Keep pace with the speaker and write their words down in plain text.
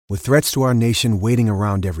With threats to our nation waiting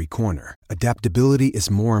around every corner, adaptability is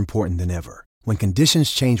more important than ever. When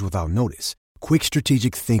conditions change without notice, quick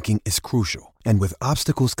strategic thinking is crucial. And with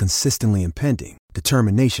obstacles consistently impending,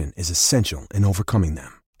 determination is essential in overcoming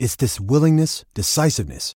them. It's this willingness,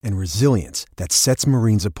 decisiveness, and resilience that sets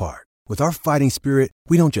Marines apart. With our fighting spirit,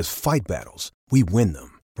 we don't just fight battles, we win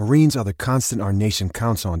them. Marines are the constant our nation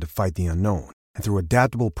counts on to fight the unknown. And through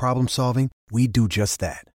adaptable problem solving, we do just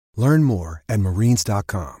that. Learn more at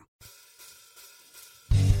marines.com.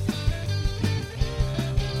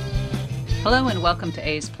 Hello and welcome to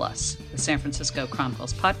A's Plus, the San Francisco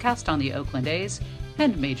Chronicles podcast on the Oakland A's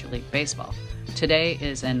and Major League Baseball. Today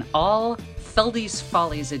is an all Feldy's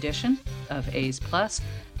Follies edition of A's Plus.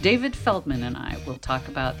 David Feldman and I will talk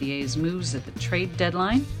about the A's moves at the trade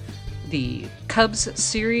deadline, the Cubs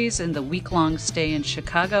series and the week-long stay in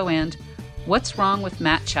Chicago, and what's wrong with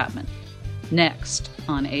Matt Chapman. Next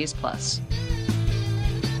on A's Plus.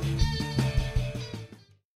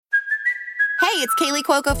 Hey, it's Kaylee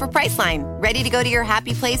Cuoco for Priceline. Ready to go to your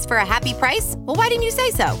happy place for a happy price? Well, why didn't you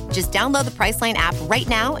say so? Just download the Priceline app right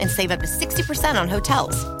now and save up to 60% on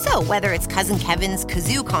hotels. So whether it's Cousin Kevin's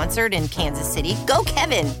Kazoo Concert in Kansas City, go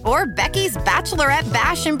Kevin, or Becky's Bachelorette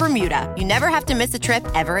Bash in Bermuda, you never have to miss a trip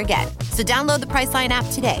ever again. So download the Priceline app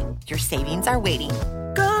today. Your savings are waiting.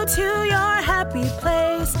 Go to your happy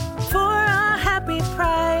place for a happy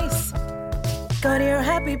price. Go to your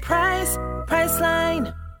happy price,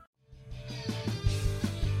 Priceline.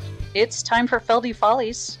 It's time for Feldy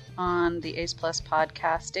Follies on the A's Plus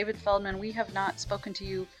podcast. David Feldman, we have not spoken to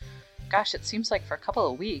you, gosh, it seems like for a couple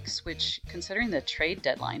of weeks, which, considering the trade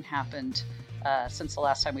deadline happened since the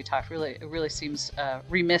last time we talked, it really seems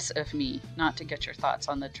remiss of me not to get your thoughts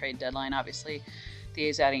on the trade deadline. Obviously, the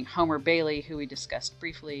A's adding Homer Bailey, who we discussed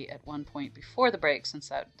briefly at one point before the break, since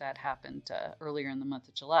that happened earlier in the month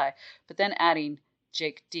of July, but then adding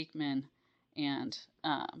Jake Diekman and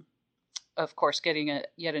of course, getting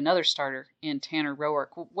yet another starter in Tanner Roark.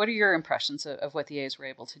 What are your impressions of what the A's were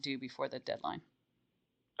able to do before the deadline?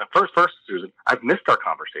 First, Susan, I've missed our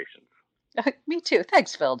conversations. Me too.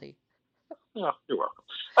 Thanks, Feldy. Oh, you're welcome.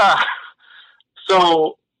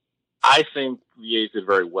 So I think the A's did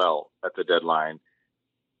very well at the deadline.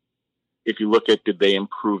 If you look at, did they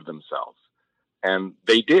improve themselves? And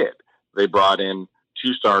they did. They brought in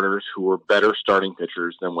two starters who were better starting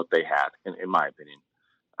pitchers than what they had, in my opinion.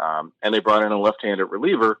 And they brought in a left-handed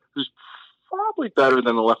reliever who's probably better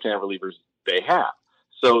than the left-handed relievers they have.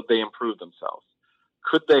 So they improved themselves.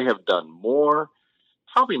 Could they have done more?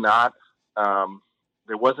 Probably not.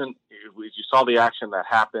 There wasn't, as you saw the action that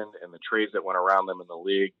happened and the trades that went around them in the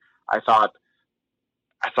league, I thought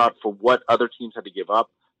for what other teams had to give up,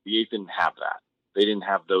 the A's didn't have that. They didn't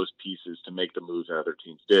have those pieces to make the moves that other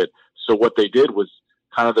teams did. So what they did was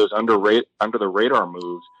kind of those under the radar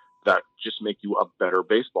moves that just make you a better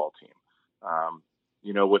baseball team.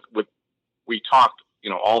 With we talked,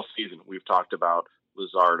 all season, we've talked about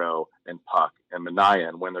Luzardo and Puck and Minaya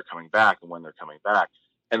and when they're coming back.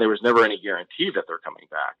 And there was never any guarantee that they're coming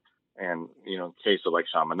back. And, in case of like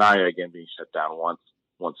Sean Minaya, again, being shut down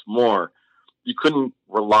once more, you couldn't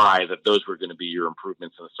rely that those were going to be your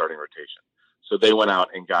improvements in the starting rotation. So they went out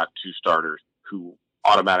and got two starters who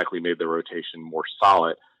automatically made the rotation more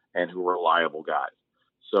solid and who were reliable guys.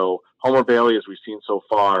 So Homer Bailey, as we've seen so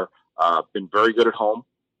far, been very good at home,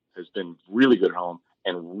 has been really good at home,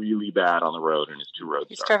 and really bad on the road in his two road starts.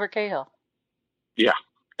 He's Trevor Cahill. Yeah,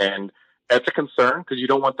 and that's a concern because you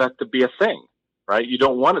don't want that to be a thing, right? You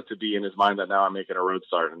don't want it to be in his mind that now I'm making a road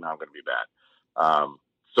start and now I'm going to be bad.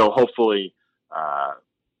 So hopefully,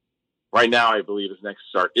 right now I believe his next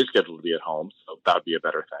start is scheduled to be at home, so that would be a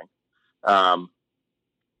better thing.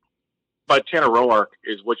 But Tanner Roark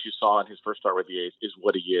is what you saw in his first start with the A's, is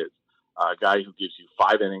what he is. A guy who gives you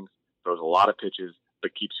 5 innings, throws a lot of pitches,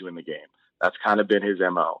 but keeps you in the game. That's kind of been his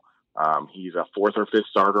MO. He's a 4th or 5th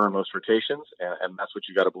starter in most rotations, and that's what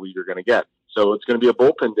you got to believe you're going to get. So it's going to be a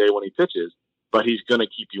bullpen day when he pitches, but he's going to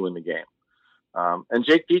keep you in the game. And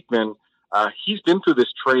Jake Diekman, he's been through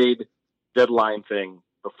this trade deadline thing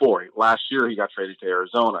before. Last year he got traded to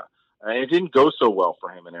Arizona, and it didn't go so well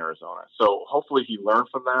for him in Arizona. So hopefully he learned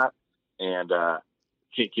from that and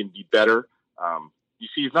can be better. You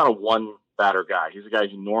see, he's not a one-batter guy. He's a guy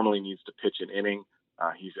who normally needs to pitch an inning.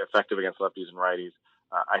 He's effective against lefties and righties.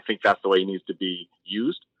 I think that's the way he needs to be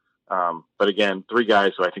used. But again, 3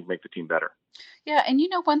 guys who I think make the team better. Yeah, and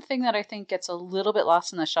one thing that I think gets a little bit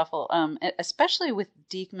lost in the shuffle, especially with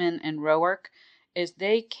Diekman and Roark, is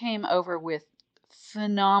they came over with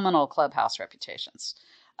phenomenal clubhouse reputations.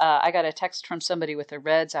 I got a text from somebody with the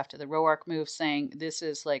Reds after the Roark move saying this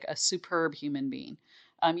is like a superb human being.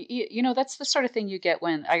 That's the sort of thing you get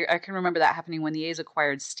when I can remember that happening when the A's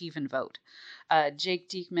acquired Stephen Vogt. Jake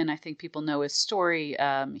Diekman, I think people know his story.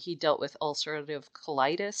 He dealt with ulcerative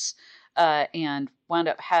colitis and wound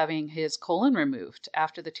up having his colon removed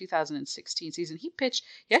after the 2016 season. He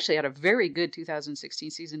actually had a very good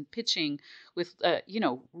 2016 season pitching with,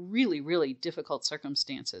 really, really difficult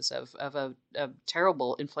circumstances of a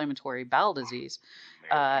terrible inflammatory bowel disease.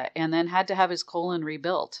 And then had to have his colon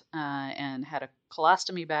rebuilt and had a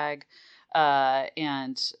colostomy bag.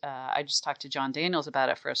 And I just talked to John Daniels about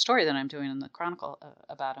it for a story that I'm doing in the Chronicle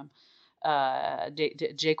about him.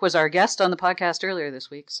 Jake was our guest on the podcast earlier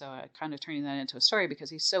this week, so I'm kind of turning that into a story because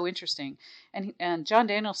he's so interesting. And John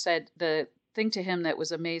Daniels said the thing to him that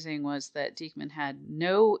was amazing was that Diekman had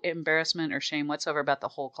no embarrassment or shame whatsoever about the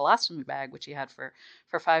whole colostomy bag, which he had for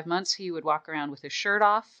 5 months. He would walk around with his shirt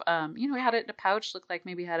off. He had it in a pouch, looked like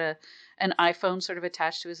maybe he had an iPhone sort of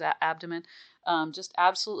attached to his abdomen. Just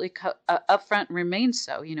absolutely upfront, remains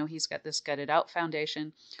so. He's got this Gutted Out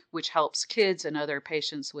Foundation, which helps kids and other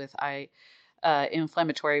patients with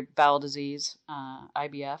inflammatory bowel disease,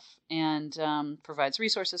 IBF, and provides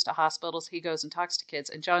resources to hospitals. He goes and talks to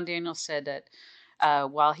kids. And John Daniels said that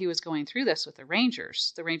while he was going through this with the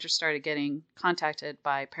Rangers started getting contacted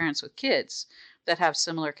by parents with kids that have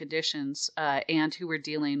similar conditions and who were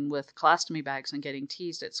dealing with colostomy bags and getting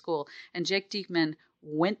teased at school. And Jake Diekman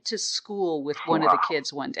went to school with one of the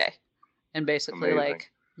kids one day and basically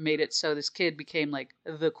made it so this kid became like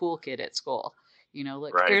the cool kid at school.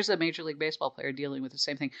 Here's a Major League Baseball player dealing with the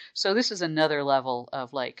same thing. So this is another level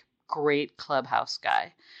of great clubhouse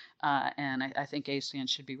guy. And I think A's fans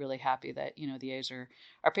should be really happy that, the A's are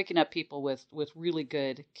picking up people with really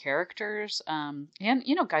good characters. And,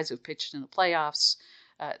 guys who've pitched in the playoffs.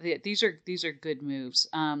 These are good moves.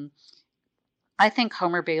 I think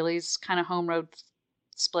Homer Bailey's kind of home road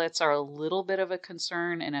splits are a little bit of a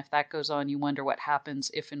concern. And if that goes on, you wonder what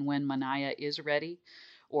happens if and when Manaea is ready,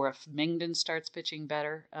 or if Mengden starts pitching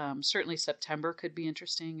better. Certainly September could be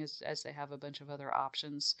interesting as they have a bunch of other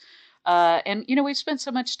options. And, we've spent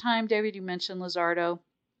so much time, David, you mentioned Luzardo.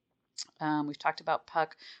 We've talked about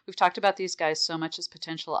Puck. We've talked about these guys so much as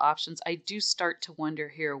potential options. I do start to wonder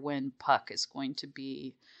here when Puck is going to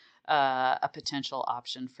be a potential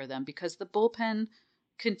option for them, because the bullpen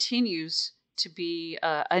continues to be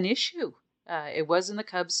an issue. It was in the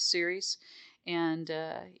Cubs series. And,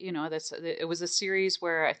 it was a series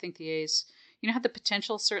where I think the A's, had the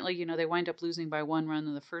potential. Certainly, they wind up losing by 1 run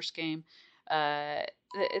in the first game.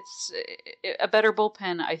 It's a better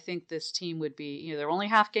bullpen. I think this team would be, they're only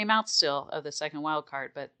half game out still of the second wild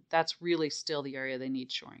card, but that's really still the area they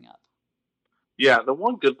need shoring up. Yeah, the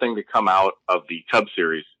one good thing to come out of the Cubs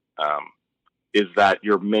series is that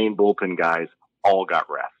your main bullpen guys all got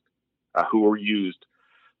rest, who were used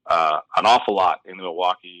an awful lot in the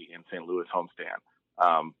Milwaukee and St. Louis homestand.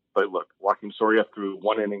 But look, Joakim Soria threw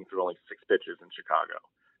 1 inning through only 6 pitches in Chicago.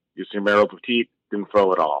 Yusmeiro Petit didn't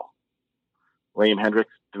throw at all. Liam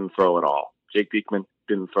Hendriks didn't throw at all. Jake Diekman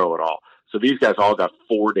didn't throw at all. So these guys all got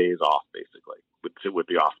 4 days off, basically, with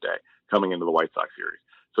the off day coming into the White Sox series.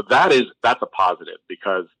 So that's a positive,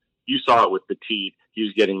 because you saw it with Petit. He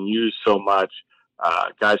was getting used so much.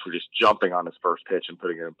 Guys were just jumping on his first pitch and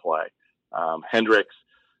putting it in play. Hendriks,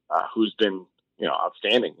 who's been,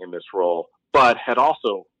 outstanding in this role, but had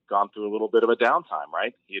also gone through a little bit of a downtime,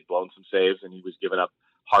 right? He had blown some saves and he was giving up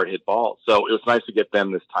hard hit balls. So it was nice to get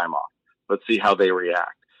them this time off. Let's see how they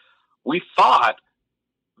react. We thought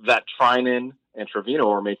that Treinen and Trevino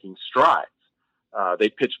were making strides. They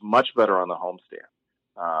pitched much better on the homestand.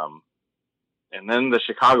 And then the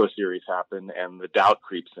Chicago series happened and the doubt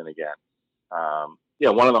creeps in again.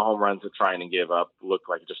 One of the home runs that Treinen gave up looked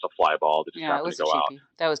like just a fly ball that just happened to go out.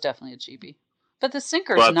 That was definitely a cheapie. But the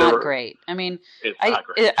sinker's not great. I mean, it's not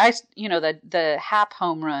great. The Happ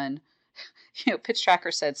home run, Pitch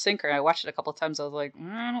Tracker said sinker. I watched it a couple of times. I was like,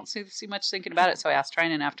 I don't see much thinking about it. So I asked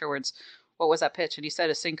Treinen afterwards, what was that pitch? And he said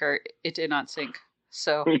a sinker. It did not sink.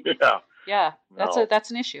 So that's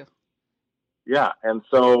an issue. Yeah. And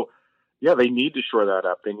so, they need to shore that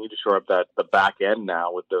up. They need to shore up the back end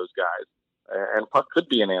now with those guys. And Puck could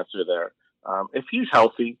be an answer there. If he's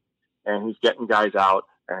healthy and he's getting guys out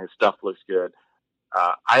and his stuff looks good,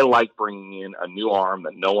 I like bringing in a new arm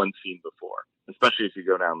that no one's seen before, especially as you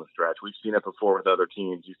go down the stretch. We've seen it before with other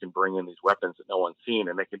teams. You can bring in these weapons that no one's seen,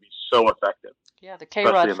 and they can be so effective. Yeah, the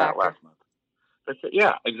K-Rod factor. Last month.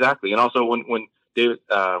 Yeah, exactly. And also when David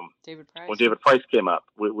Price came up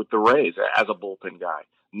with the Rays as a bullpen guy,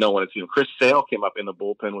 no one had seen him. Chris Sale came up in the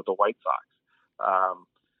bullpen with the White Sox.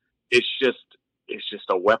 It's just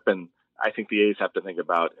a weapon. I think the A's have to think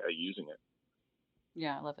about using it.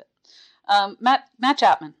 Yeah, I love it. Matt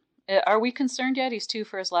Chapman. Are we concerned yet? He's 2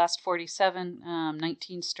 for his last 47,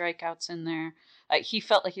 19 strikeouts in there. He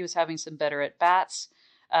felt like he was having some better at bats.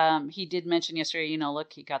 He did mention yesterday,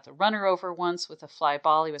 look, he got the runner over once with a fly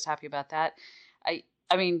ball. He was happy about that.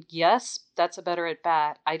 I mean, yes, that's a better at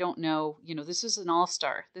bat. I don't know. This is an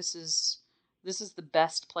all-star. This is the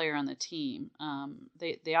best player on the team.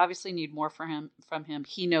 They obviously need more from him.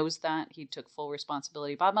 He knows that. He took full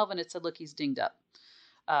responsibility. Bob Melvin had said, look, he's dinged up.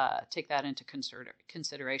 Take that into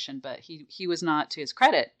consideration. But he was not, to his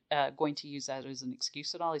credit, going to use that as an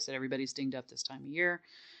excuse at all. He said everybody's dinged up this time of year.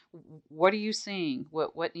 What are you seeing?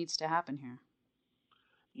 What needs to happen here?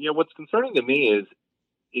 Yeah, what's concerning to me is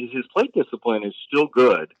his plate discipline is still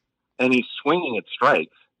good, and he's swinging at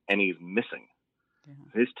strikes, and he's missing.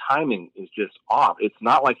 Yeah. His timing is just off. It's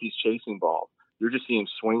not like he's chasing balls. You're just seeing him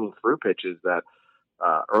swinging through pitches that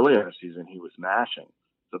earlier in the season he was mashing.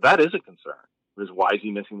 So that is a concern. Because why is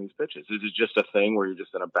he missing these pitches? Is it just a thing where you're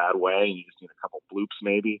just in a bad way and you just need a couple bloops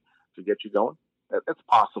maybe to get you going? That's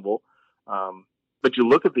possible. But you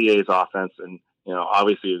look at the A's offense, and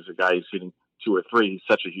obviously as a guy who's hitting 2 or 3, he's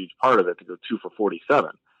such a huge part of it to go 2 for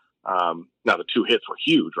 47. Now the 2 hits were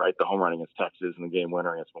huge, right? The home run against Texas and the game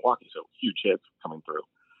winner against Milwaukee, so huge hits coming through.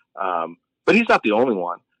 But he's not the only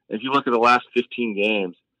one. And if you look at the last 15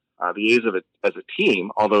 games, the A's as a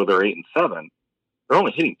team, although they're 8-7, they're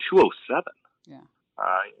only hitting 207. Yeah.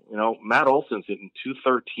 Matt Olson's hitting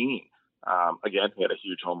 213. Again, he had a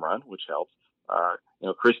huge home run, which helps.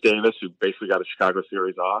 Chris Davis, who basically got a Chicago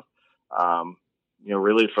series off,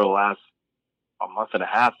 really for the last a month and a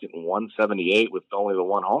half, getting 178 with only the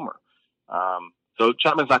 1 homer. So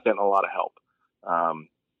Chapman's not getting a lot of help.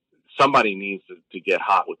 Somebody needs to get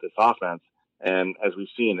hot with this offense. And as we've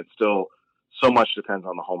seen, it's still so much depends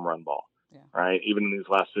on the home run ball, right? Even in these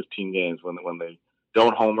last 15 games, when they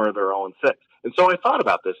don't homer, they're 0-6. And so I thought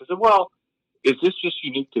about this. I said, well, is this just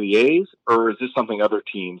unique to the A's, or is this something other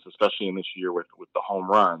teams, especially in this year with the home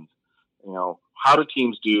runs, how do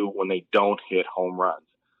teams do when they don't hit home runs?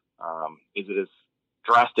 Is it as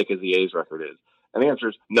drastic as the A's record is? And the answer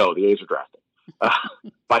is no, the A's are drastic.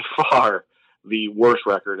 By far the worst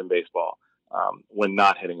record in baseball when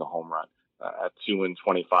not hitting a home run at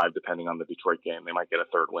 2-25, depending on the Detroit game. They might get a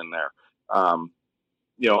third win there.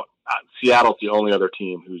 Seattle's the only other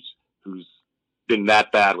team who's been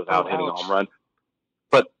that bad without hitting a home run,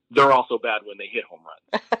 but they're also bad when they hit home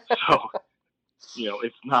runs. So,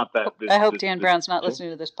 it's not that. I hope Dan Brown's not listening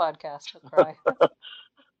to this podcast. He'll cry.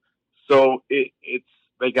 So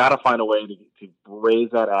they got to find a way to raise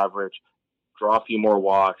that average, draw a few more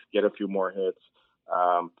walks, get a few more hits.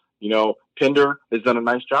 Pinder has done a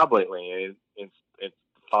nice job lately. It's the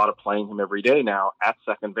thought of playing him every day now at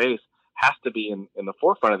second base has to be in the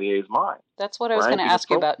forefront of the A's mind. That's what I was going to ask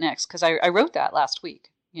you about next, because I wrote that last week.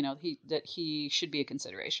 That he should be a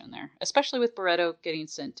consideration there, especially with Barreto getting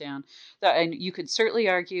sent down. And you could certainly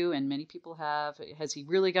argue, and many people have, has he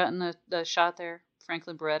really gotten the shot there,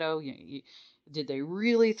 Franklin Barreto? Did they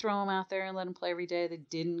really throw him out there and let him play every day? They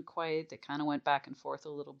didn't quite. They kind of went back and forth a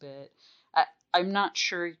little bit. I'm not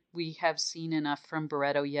sure we have seen enough from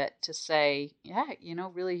Barreto yet to say,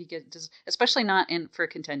 really he gets, especially not for a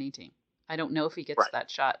contending team. I don't know if he gets that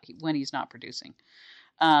shot when he's not producing.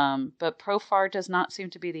 But Profar does not seem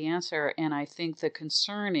to be the answer. And I think the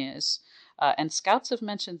concern is, and scouts have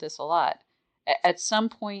mentioned this a lot, at some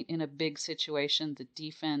point in a big situation, the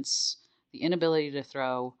defense, the inability to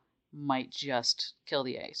throw might just kill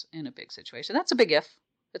the A's in a big situation. That's a big if.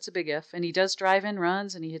 It's a big if. And he does drive in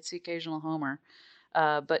runs and he hits the occasional homer.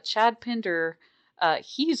 But Chad Pinder,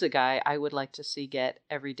 he's a guy I would like to see get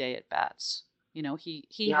every day at bats.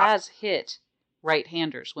 He has hit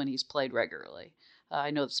right-handers when he's played regularly. I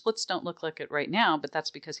know the splits don't look like it right now, but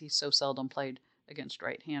that's because he's so seldom played against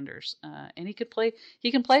right-handers. And he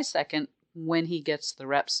can play second when he gets the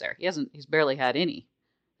reps there. He's barely had any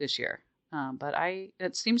this year. But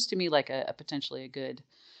it seems to me like a potentially a good,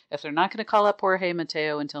 if they're not going to call up Jorge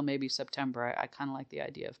Mateo until maybe September, I kind of like the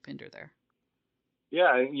idea of Pinder there.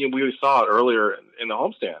 Yeah, and we saw it earlier in the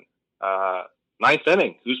homestand. Ninth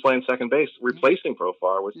inning, who's playing second base, replacing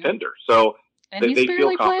Profar was Pinder. So and he's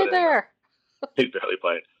barely played there. He's barely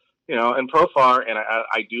played. And Profar, and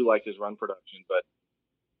I do like his run production, but,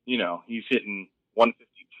 he's hitting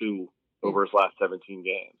 152 over his last 17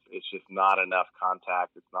 games. It's just not enough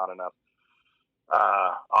contact. It's not enough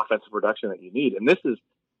offensive production that you need. And this is,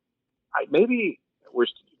 maybe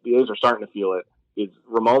the A's are starting to feel it, is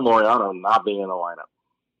Ramon Laureano not being in the lineup.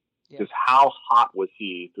 Because how hot was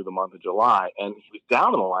he through the month of July? And he was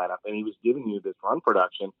down in the lineup, and he was giving you this run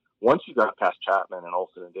production. Once you got past Chapman and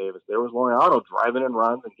Olson and Davis, there was Laureano driving in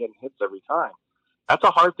runs and getting hits every time. That's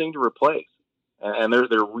a hard thing to replace. And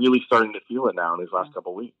they're really starting to feel it now in these last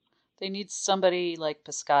couple of weeks. They need somebody like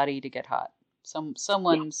Piscotty to get hot.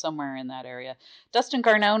 Someone somewhere in that area. Dustin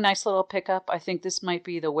Garneau, nice little pickup. I think this might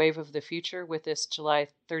be the wave of the future with this July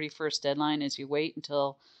 31st deadline as you wait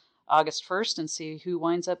until August 1st and see who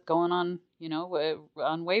winds up going on,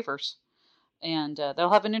 on waivers. And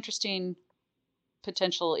they'll have an interesting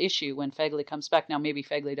potential issue when Fegley comes back. Now, maybe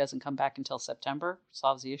Fegley doesn't come back until September,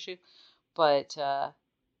 solves the issue. But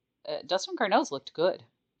Dustin Garneau's looked good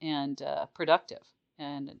and productive.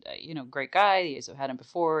 And, great guy. He's had him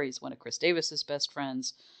before. He's one of Chris Davis's best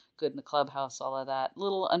friends. Good in the clubhouse, all of that.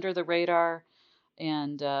 Little under the radar.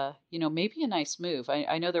 And, maybe a nice move.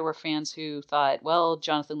 I know there were fans who thought, well,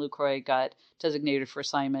 Jonathan Lucroy got designated for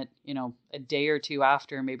assignment, a day or two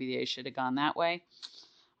after. Maybe the A's should have gone that way.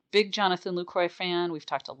 Big Jonathan Lucroy fan. We've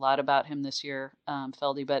talked a lot about him this year,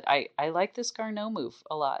 Feldy. But I like this Garneau move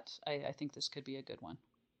a lot. I think this could be a good one.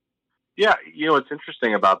 Yeah, what's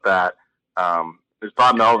interesting about that is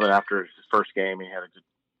Bob Melvin, after his first game, he had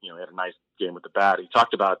a nice game with the bat. He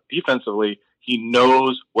talked about defensively, he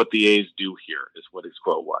knows what the A's do here, is what his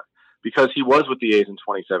quote was, because he was with the A's in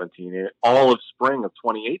 2017 and all of spring of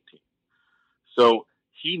 2018. So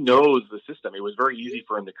he knows the system. It was very easy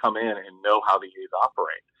for him to come in and know how the A's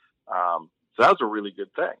operate. So that was a really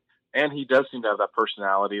good thing. And he does seem to have that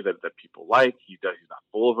personality that people like. He's not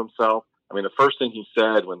full of himself. I mean, the first thing he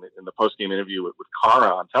said in the post-game interview with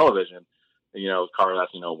Cara on television, Cara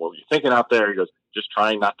asked, what were you thinking out there? He goes, just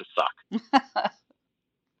trying not to suck.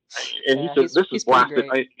 And he says, this is blasted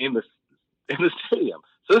in the stadium.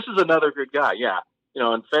 So this is another good guy. Yeah.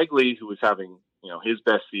 And Fegley, who was having, his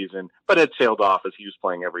best season, but had tailed off as he was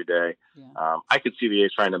playing every day. Yeah. I could see the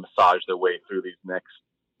A's trying to massage their way through these next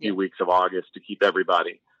few weeks of August to keep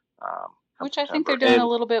everybody. Which I think they're doing a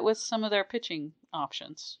little bit with some of their pitching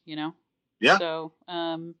options, Yeah. So,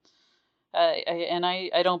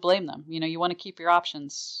 I don't blame them. You want to keep your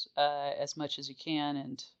options as much as you can,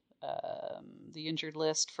 and the injured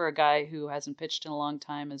list for a guy who hasn't pitched in a long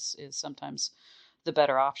time is sometimes the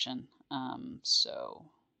better option. So,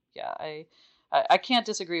 yeah, I can't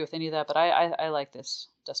disagree with any of that, but I like this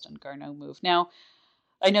Dustin Garneau move. Now,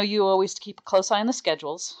 I know you always keep a close eye on the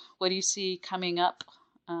schedules. What do you see coming up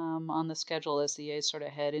on the schedule as the A's sort of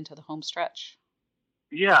head into the home stretch?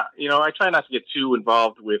 Yeah, I try not to get too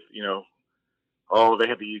involved with, they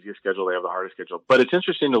have the easiest schedule, they have the hardest schedule. But it's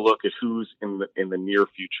interesting to look at who's in the near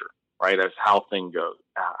future, right, as how things are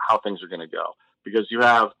going to go. Because you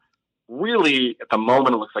have really, at the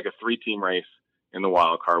moment, it looks like a 3-team race in the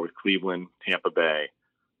wild card with Cleveland, Tampa Bay,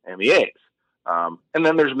 and the A's. And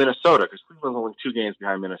then there's Minnesota, because Cleveland's only 2 games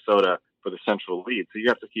behind Minnesota for the central lead. So you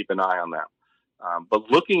have to keep an eye on them.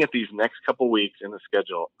 But looking at these next couple weeks in the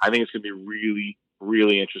schedule, I think it's going to be really,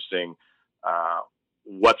 really interesting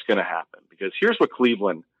what's going to happen, because here's what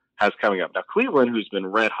Cleveland has coming up. Now, Cleveland, who's been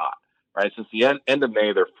red hot, right? Since the end of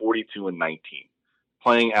May, they're 42-19,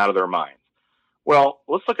 playing out of their minds. Well,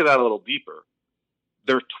 let's look at that a little deeper.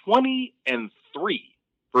 They're 20-3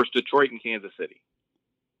 versus Detroit and Kansas City.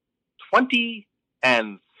 20-3.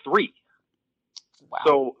 Wow.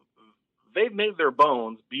 So they've made their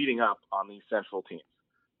bones beating up on these central teams.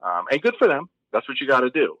 And good for them. That's what you got to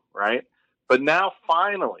do, right? But now,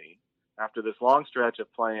 finally, after this long stretch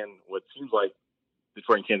of playing what seems like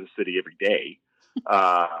Detroit and Kansas City every day,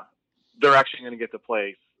 they're actually going to get to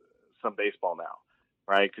play some baseball now,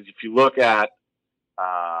 right? Because if you look at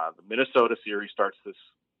the Minnesota series starts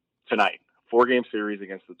tonight, 4-game series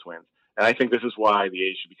against the Twins. And I think this is why the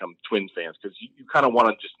A's should become Twins fans, because you kind of want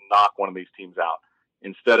to just knock one of these teams out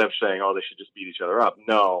instead of saying, they should just beat each other up.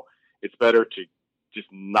 No, it's better to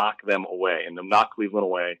just knock them away and knock Cleveland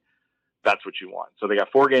away. That's what you want. So they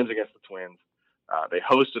got 4 games against the Twins. They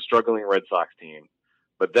host a struggling Red Sox team.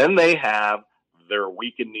 But then they have their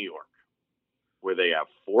week in New York, where they have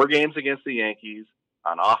 4 games against the Yankees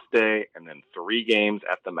on off day and then 3 games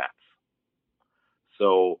at the Mets.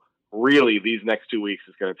 So really, these next 2 weeks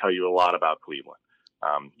is going to tell you a lot about Cleveland.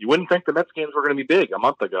 You wouldn't think the Mets games were going to be big a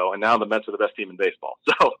month ago, and now the Mets are the best team in baseball.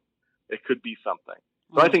 So it could be something.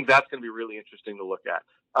 So I think that's going to be really interesting to look at.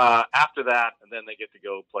 After that, and then they get to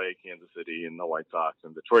go play Kansas City and the White Sox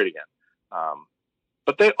and Detroit again.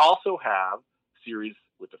 But they also have series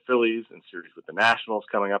with the Phillies and series with the Nationals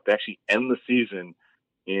coming up. They actually end the season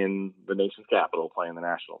in the nation's capital playing the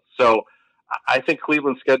Nationals. So I think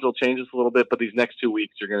Cleveland's schedule changes a little bit, but these next 2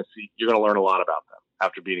 weeks you're going to learn a lot about them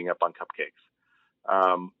after beating up on cupcakes.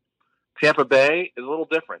 Tampa Bay is a little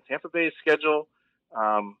different. Tampa Bay's schedule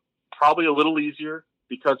probably a little easier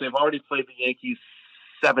because they've already played the Yankees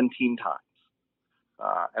 17 times,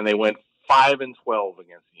 and they went 5-12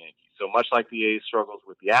 against the Yankees. So much like the A's struggles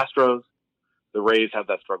with the Astros, the Rays have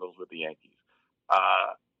that struggles with the Yankees.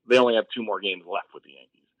 They only have 2 more games left with the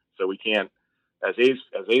Yankees. So we can't, as A's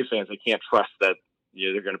fans, they can't trust that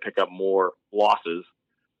they're going to pick up more losses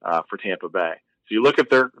for Tampa Bay. So you look at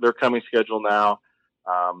their coming schedule now,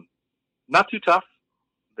 not too tough.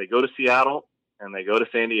 They go to Seattle and they go to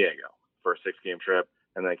San Diego for a 6-game trip,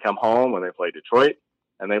 and they come home and they play Detroit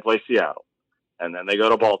and they play Seattle, and then they go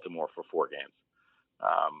to Baltimore for 4 games.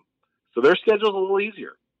 So their schedule's a little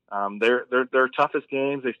easier. Their toughest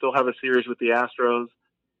games, they still have a series with the Astros.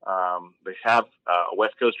 They have a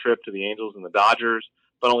West Coast trip to the Angels and the Dodgers,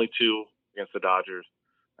 but only 2 against the Dodgers.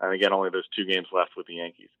 And again, only there's 2 games left with the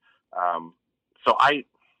Yankees. So I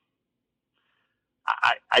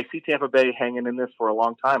see Tampa Bay hanging in this for a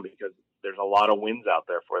long time because there's a lot of wins out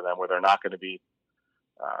there for them where they're not going to be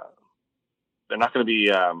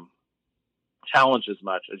challenged as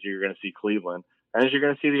much as you're going to see Cleveland and as you're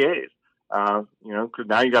going to see the A's. Because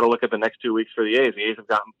now you got to look at the next 2 weeks for the A's. The A's have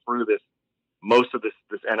gotten through most of this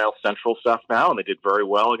NL Central stuff now, and they did very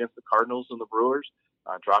well against the Cardinals and the Brewers,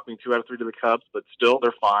 dropping 2 out of 3 to the Cubs, but still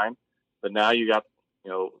they're fine. But now you got,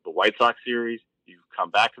 the White Sox series, you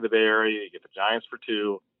come back to the Bay Area, you get the Giants for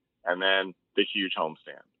 2, and then the huge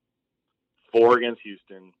homestand. 4 against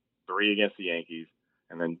Houston, 3 against the Yankees,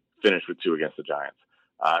 and then finish with 2 against the Giants.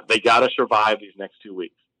 They got to survive these next 2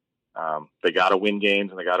 weeks. They got to win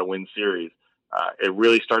games and they got to win series. It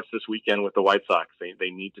really starts this weekend with the White Sox. They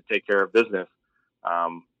need to take care of business,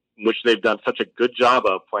 which they've done such a good job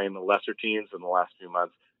of playing the lesser teams in the last few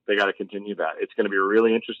months. They got to continue that. It's going to be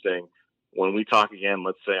really interesting when we talk again,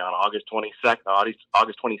 let's say on August 26th,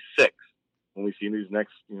 when we see these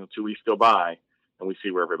next 2 weeks go by and we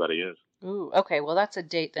see where everybody is. Ooh, okay. Well, that's a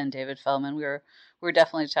date then, David Feldman. We're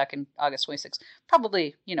definitely talking August 26th.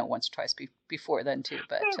 Probably, once or twice before then too.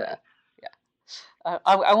 But yeah,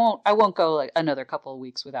 I won't go like another couple of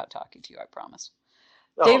weeks without talking to you. I promise.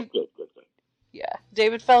 Oh, good. Yeah,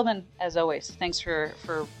 David Feldman, as always. Thanks for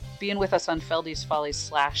being with us on Feldy's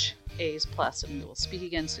Follies /A's Plus, and we will speak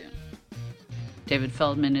again soon. David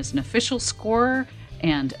Feldman is an official scorer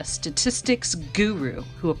and a statistics guru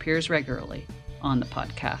who appears regularly on the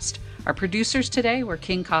podcast. Our producers today were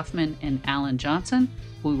King Kaufman and Alan Johnson.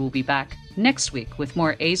 We will be back next week with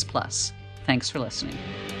more A's Plus. Thanks for listening.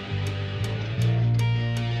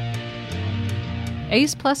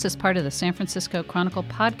 A's Plus is part of the San Francisco Chronicle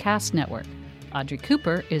Podcast Network. Audrey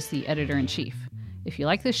Cooper is the editor-in-chief. If you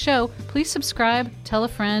like this show, please subscribe, tell a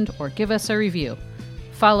friend, or give us a review.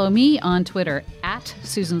 Follow me on Twitter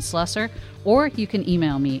 @SusanSlusser, or you can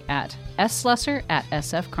email me at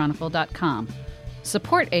slusser@sfchronicle.com.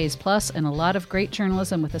 Support A's Plus and a lot of great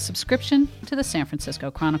journalism with a subscription to the San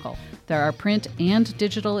Francisco Chronicle. There are print and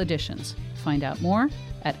digital editions. Find out more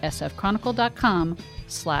at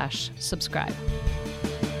sfchronicle.com/subscribe.